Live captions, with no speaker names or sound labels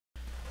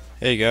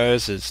Hey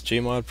guys, it's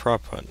Gmod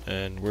Prophunt,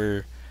 and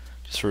we're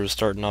just sort of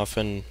starting off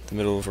in the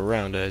middle of a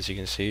round, as you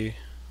can see.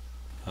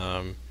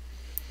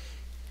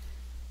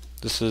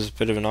 This is a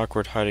bit of an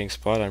awkward hiding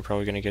spot. I'm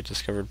probably going to get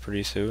discovered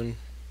pretty soon,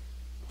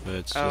 but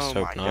let's just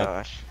Oh hope my not.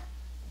 gosh.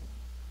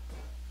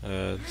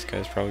 This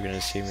guy's probably going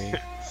to see me.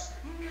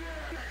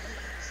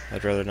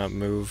 I'd rather not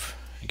move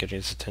and get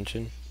his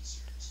attention.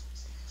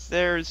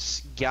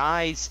 There's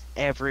guys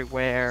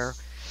everywhere.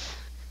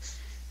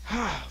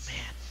 Oh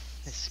man,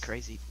 this is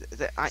crazy.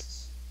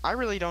 I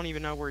really don't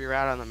even know where you're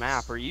at on the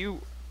map. Are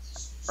you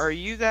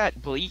that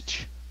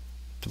bleach?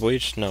 The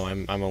bleach? No,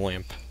 I'm a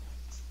lamp.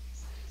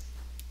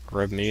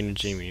 Rub me and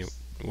Jimmy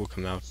will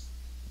come out.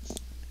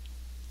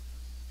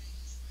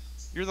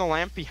 You're the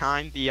lamp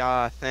behind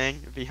the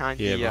thing behind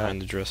Yeah, the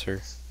behind the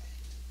dresser.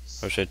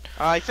 Oh shit.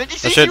 I think he Oh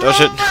sees shit, you. oh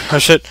shit, oh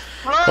shit.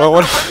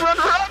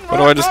 What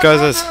do I disguise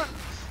as? Run.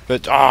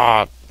 But,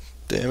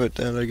 damn it,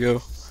 down I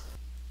go.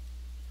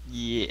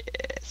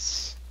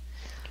 Yes.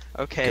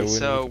 Okay, Go in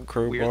so with a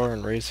crowbar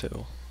and raise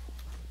hill.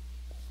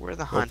 we're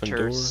the Open door.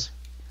 hunters.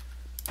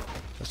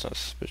 That's not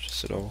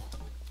suspicious at all.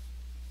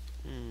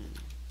 Hmm.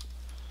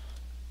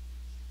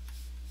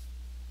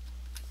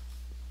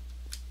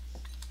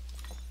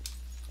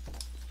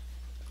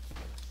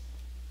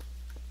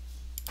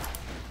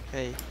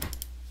 Okay.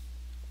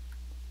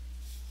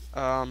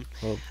 Well,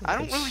 I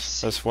don't really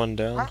see. that's one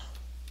down.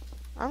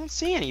 I don't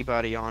see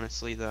anybody,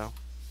 honestly, though.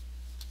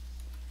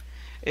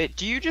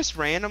 Do you just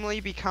randomly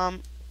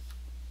become...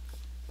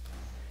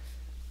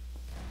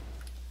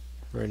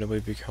 Randomly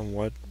become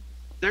what?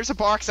 There's a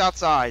box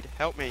outside.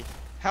 Help me.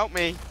 Help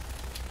me.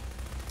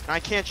 I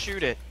can't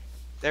shoot it.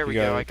 There we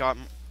go. I got...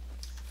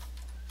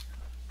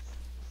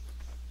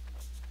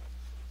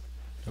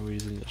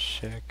 Nobody's in the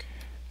shack.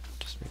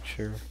 Just make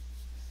sure.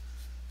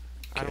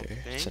 I don't Okay,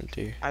 it's think.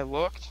 empty. I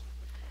looked.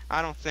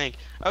 I don't think.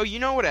 Oh, you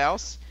know what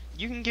else?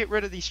 You can get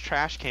rid of these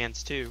trash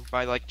cans, too,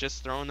 by, like,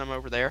 just throwing them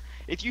over there.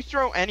 If you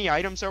throw any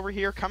items over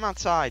here, come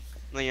outside,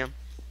 Liam.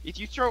 If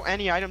you throw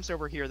any items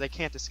over here, they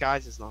can't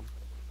disguise as them.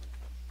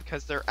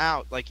 Because they're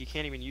out. Like, you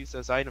can't even use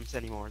those items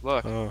anymore.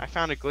 Look, Oh. I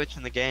found a glitch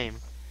in the game.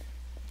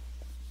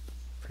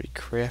 Pretty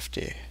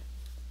crafty.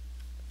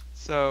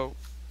 So,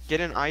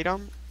 get an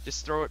item,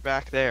 just throw it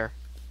back there.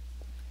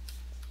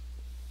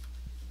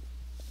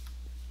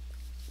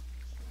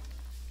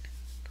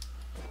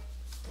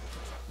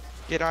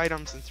 Get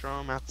items and throw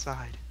them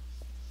outside.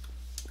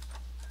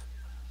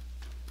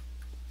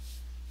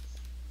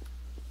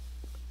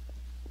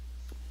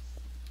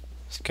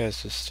 This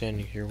guy's just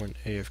standing here when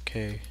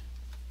AFK.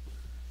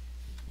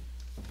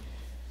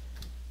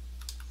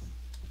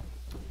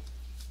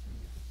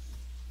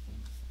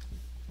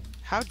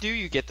 How do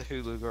you get the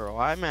hula girl?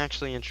 I'm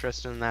actually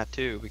interested in that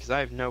too, because I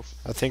have no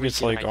I think it's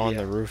freaking like on idea.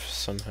 the roof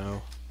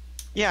somehow.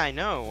 Yeah, I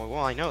know.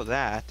 Well, I know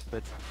that,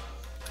 but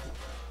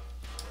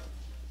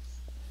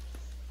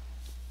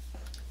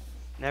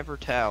never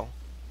tell.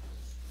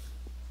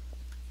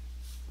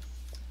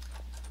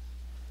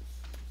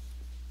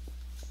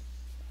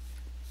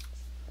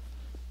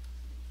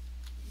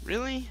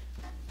 Really?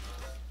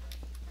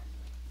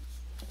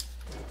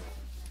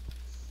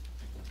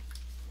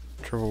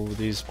 Trouble with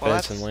these Well,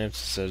 beds and that's...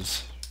 lamps is that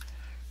it's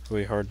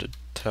really hard to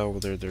tell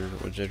whether they're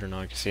legit or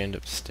not because you end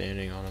up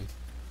standing on them.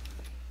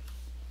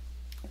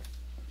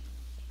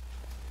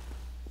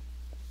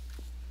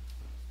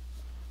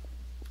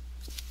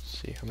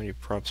 See how many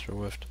props are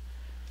left.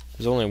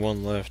 There's only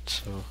one left,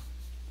 so...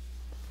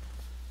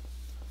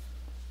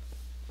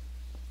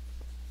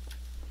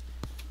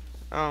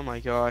 Oh my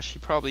gosh, he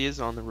probably is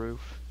on the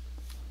roof.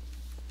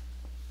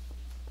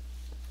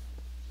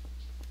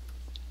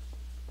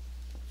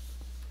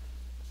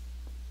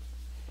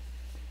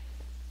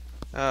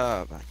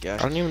 Oh my gosh.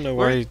 I don't even know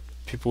why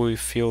people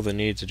feel the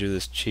need to do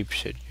this cheap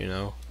shit, you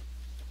know?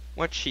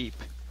 What cheap?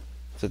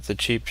 The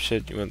cheap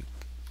shit,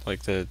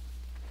 like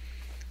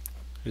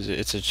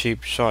it's a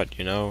cheap shot,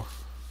 you know?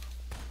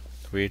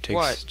 The way it takes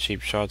What?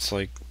 cheap shots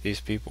like these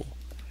people.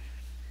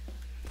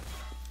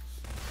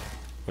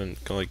 When,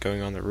 like,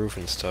 going on the roof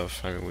and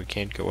stuff, I mean, we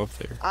can't go up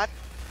there.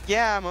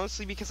 Yeah,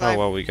 mostly because Oh,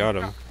 well, we got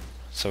him.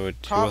 So he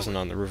Probably. wasn't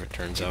on the roof, it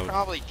turns out.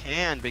 Probably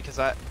can, because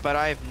but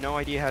I have no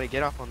idea how to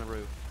get up on the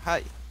roof.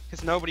 Hi,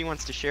 because nobody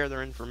wants to share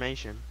their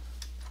information.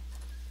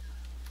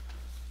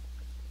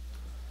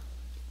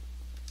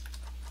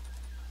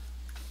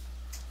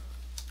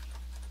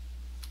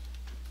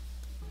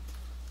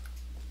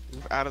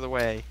 Move out of the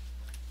way.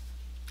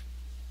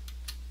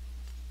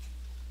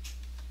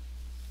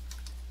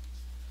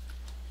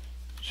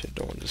 Shit,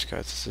 don't want to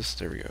disguise this.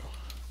 There we go.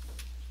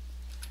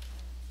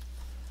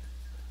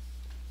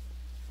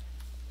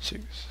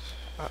 6,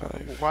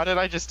 5, Why did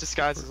I just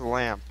disguise as a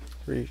lamp?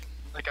 3.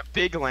 Like a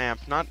big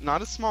lamp,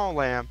 not a small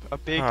lamp, a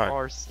big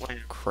arse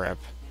lamp. Crap.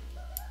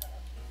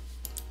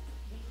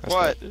 That's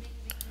What?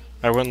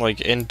 I went like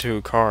into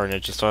a car and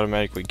it just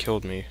automatically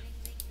killed me.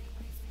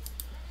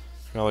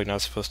 Am I like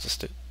not supposed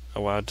to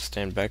allowed to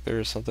stand back there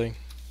or something?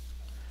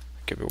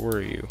 Okay, but where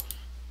are you?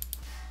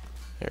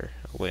 There,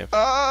 a lamp.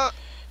 I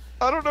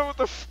don't know what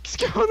the fuck's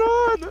going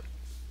on.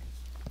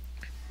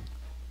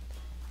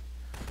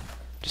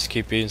 Just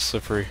keep being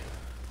slippery.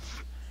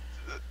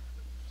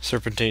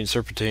 Serpentine,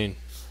 serpentine.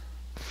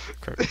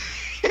 Crap.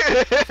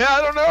 I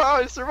don't know how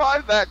I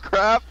survived that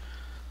crap.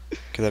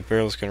 Okay, that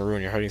barrel's gonna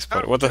ruin your hiding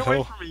spot. No, What the get away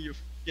hell? from me, you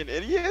fucking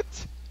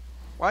idiot!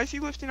 Why is he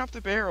lifting up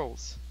the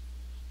barrels?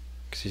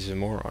 Because he's a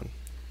moron,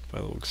 by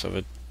the looks of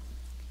it.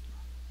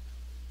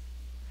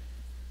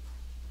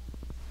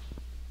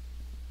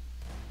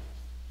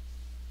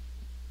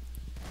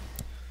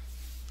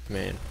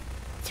 Man.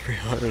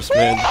 300s,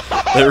 man.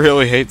 They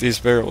really hate these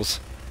barrels.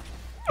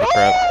 Oh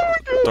crap.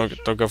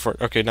 Don't go for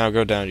it. Okay, now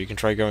go down. You can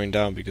try going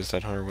down because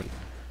that hunter went...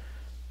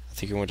 I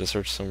think he went to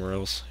search somewhere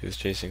else. He was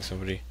chasing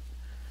somebody.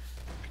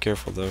 Be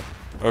careful though.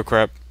 Oh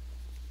crap.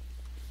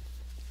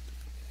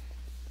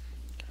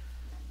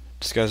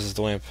 Disguises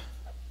the lamp.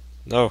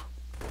 No.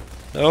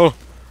 No!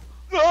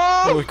 No!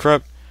 Holy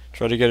crap.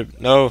 Try to get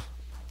it. No!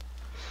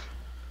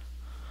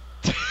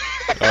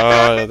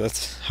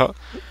 That's... How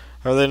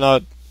are they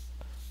not...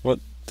 What?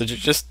 Did you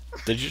just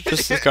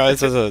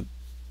disguise as a...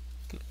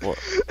 What?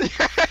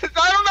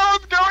 I don't know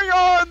what's going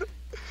on!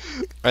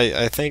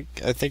 I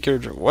think you're...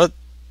 What?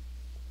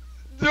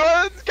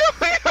 What's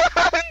going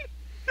on?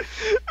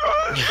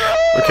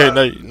 Okay,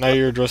 now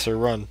you're a dresser,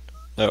 run.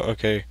 No,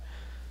 okay.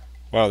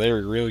 Wow, they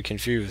were really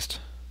confused.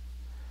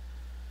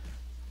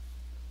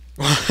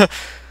 How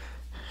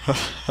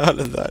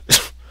did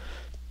that...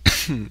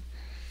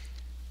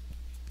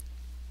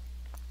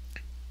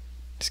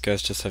 These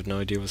guys just have no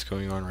idea what's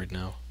going on right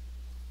now.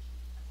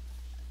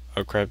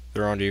 Oh crap,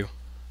 they're onto you.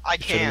 I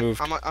can't.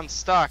 I'm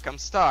stuck. I'm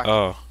stuck.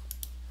 Oh.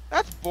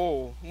 That's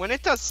bull. When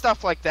it does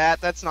stuff like that,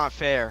 that's not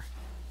fair.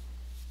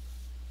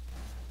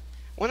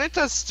 When it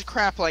does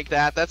crap like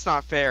that, that's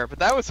not fair. But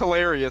that was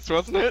hilarious,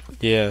 wasn't it?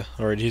 Yeah,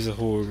 alright, he's a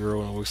hula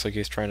girl and it looks like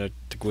he's trying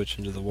to glitch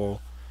into the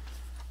wall.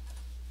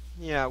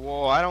 Yeah,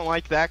 well, I don't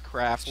like that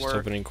crap. Just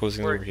opening and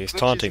closing where over. He's it glitches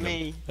taunting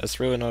me. him. That's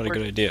really not a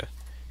good idea.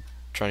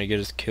 Trying to get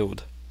us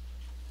killed.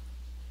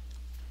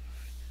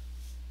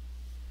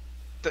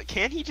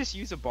 Can't he just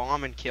use a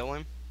bomb and kill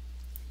him?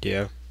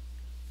 Yeah.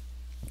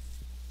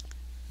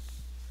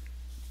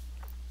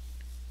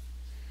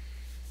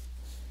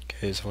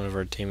 Okay, so one of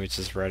our teammates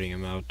is ratting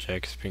him out.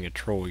 Jack is being a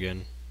troll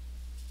again.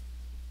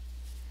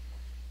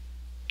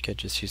 Can't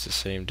just use the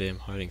same damn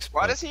hiding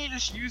spot. Why doesn't he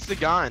just use the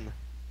gun?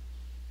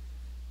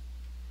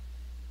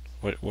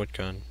 What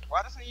gun?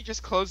 Why doesn't he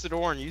just close the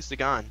door and use the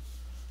gun?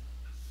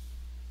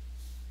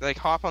 Like,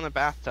 hop on the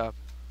bathtub.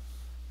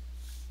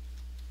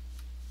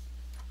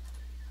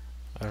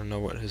 I don't know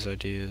what his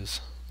idea is.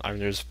 I mean,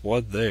 there's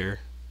blood there.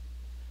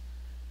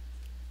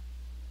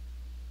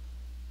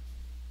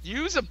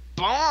 Use a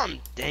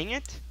bomb, dang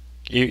it!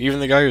 Even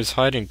the guy who's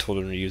hiding told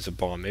him to use a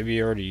bomb. Maybe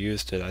he already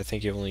used it. I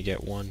think you only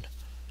get one.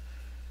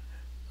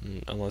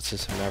 Unless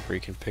it's a map where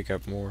you can pick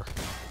up more.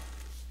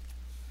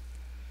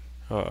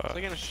 What was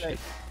I gonna say?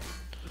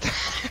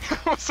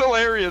 That was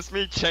hilarious,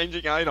 me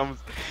changing items.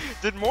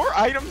 Did more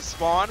items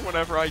spawn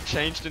whenever I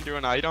changed into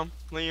an item,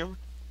 Liam?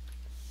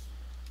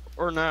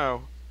 Or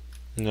no?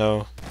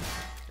 No.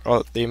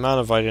 Oh, the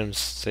amount of items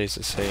stays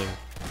the same.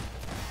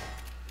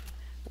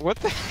 What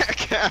the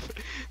heck?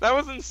 That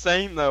was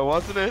insane though,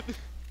 wasn't it?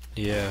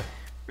 Yeah.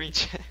 We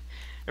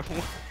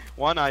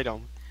one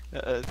item.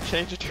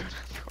 Change it to another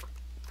one.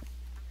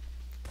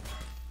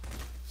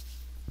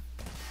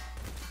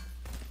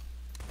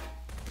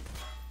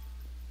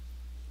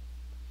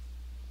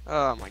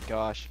 Oh my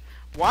gosh.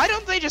 Why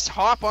don't they just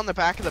hop on the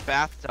back of the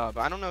bathtub?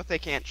 I don't know if they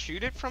can't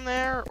shoot it from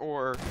there,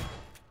 or...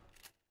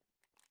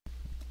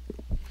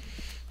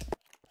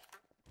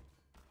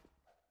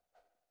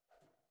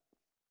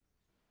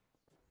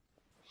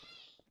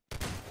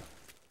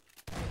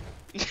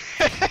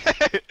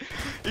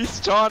 He's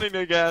taunting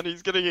again,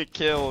 he's gonna get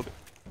killed.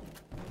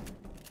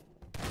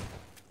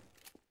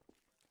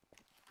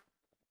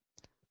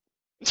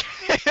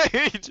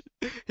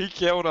 He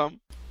killed him.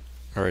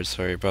 Alright,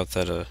 sorry about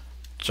that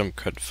jump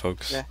cut,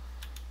 folks. Yeah.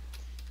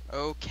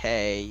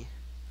 Okay.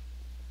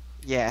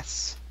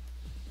 Yes.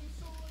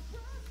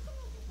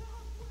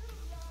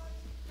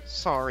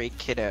 Sorry,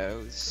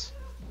 kiddos.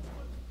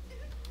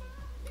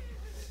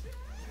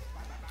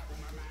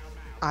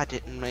 I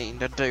didn't mean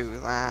to do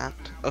that.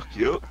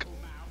 Yuck.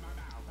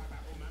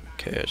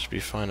 Okay, I should be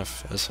fine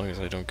as long as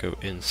I don't go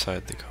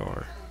inside the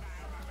car.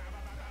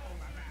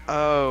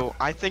 Oh,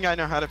 I think I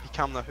know how to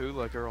become the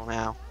hula girl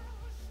now.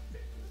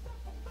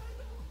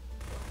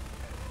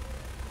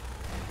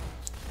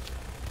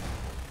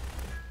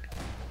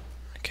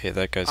 Okay,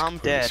 that guy's I'm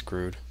completely dead.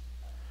 screwed.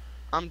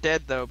 I'm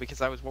dead though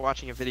because I was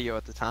watching a video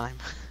at the time.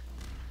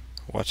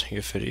 Watching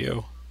a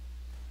video.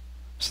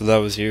 So that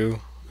was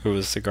you, who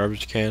was the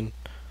garbage can?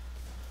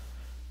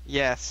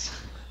 Yes.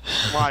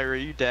 Why, are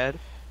you dead?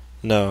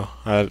 No,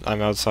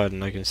 I'm outside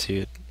and I can see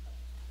it.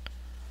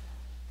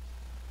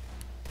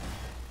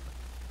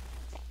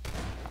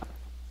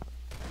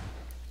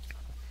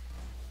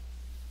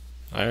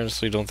 I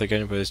honestly don't think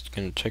anybody's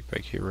gonna check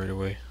back here right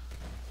away.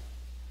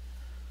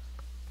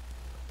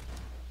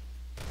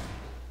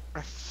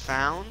 I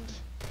found?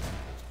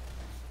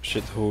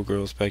 Shit, the whole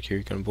girl's back here,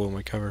 you're gonna blow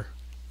my cover.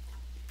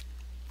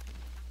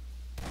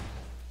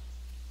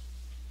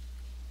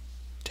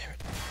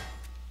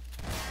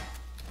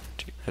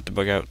 Had to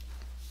bug out.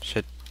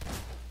 Shit.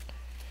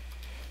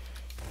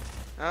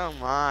 Oh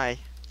my.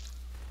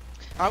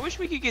 I wish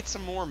we could get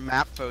some more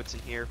map votes in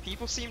here.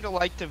 People seem to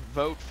like to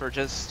vote for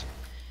just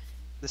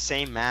the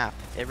same map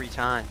every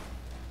time.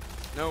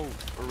 No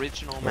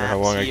original I wonder how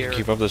maps long I here. can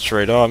keep up this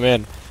trade. Oh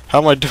man, how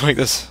am I doing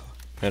this?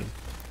 Man.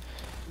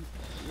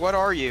 What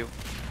are you?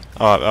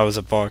 Oh, I was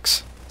a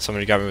box.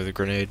 Somebody got me with a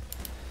grenade.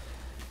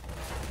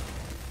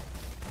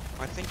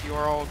 I think you're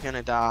all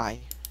gonna die.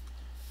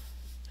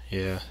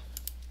 Yeah.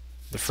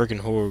 The freaking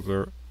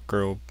hula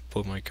girl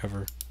blew my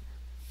cover.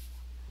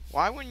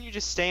 Why wouldn't you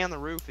just stay on the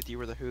roof if you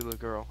were the hula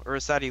girl? Or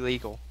is that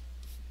illegal?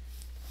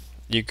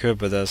 You could,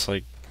 but that's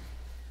like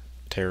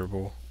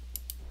terrible.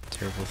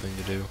 Terrible thing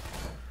to do.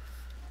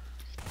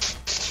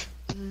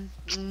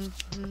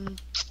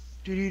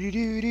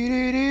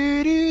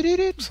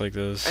 Looks like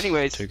those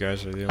Anyways. two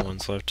guys are the only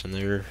ones left, and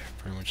they're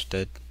pretty much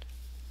dead.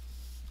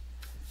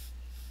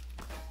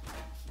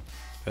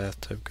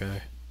 Bathtub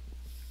guy.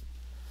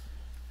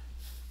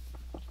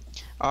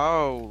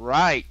 Oh,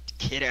 right,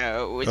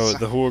 kiddo. Oh,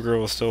 the hula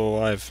girl is still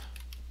alive.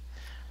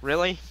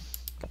 Really?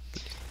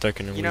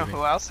 Ducking and You know weaving.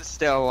 who else is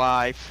still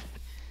alive?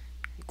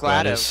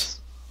 GLaDOS.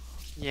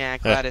 Yeah,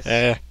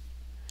 GLaDOS.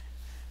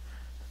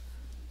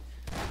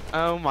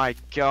 Oh my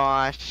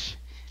gosh.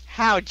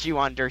 How'd you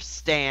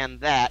understand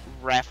that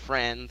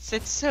reference?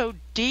 It's so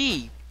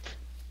deep.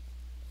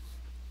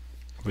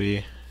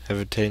 We have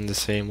attained the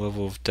same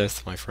level of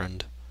death, my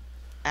friend.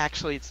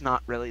 Actually, it's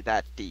not really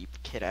that deep,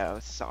 kiddo.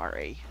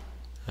 Sorry.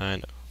 I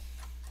know.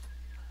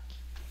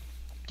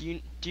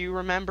 Do you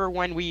remember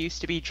when we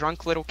used to be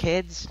drunk little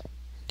kids?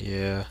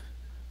 Yeah.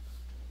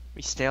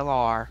 We still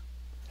are.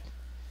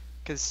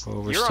 Cause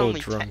Well, we're you're still only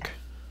drunk.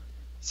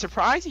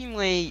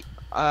 surprisingly,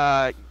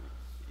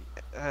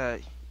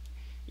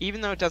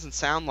 even though it doesn't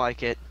sound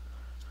like it,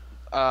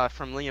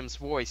 from Liam's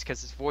voice,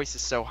 because his voice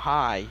is so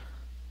high,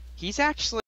 he's actually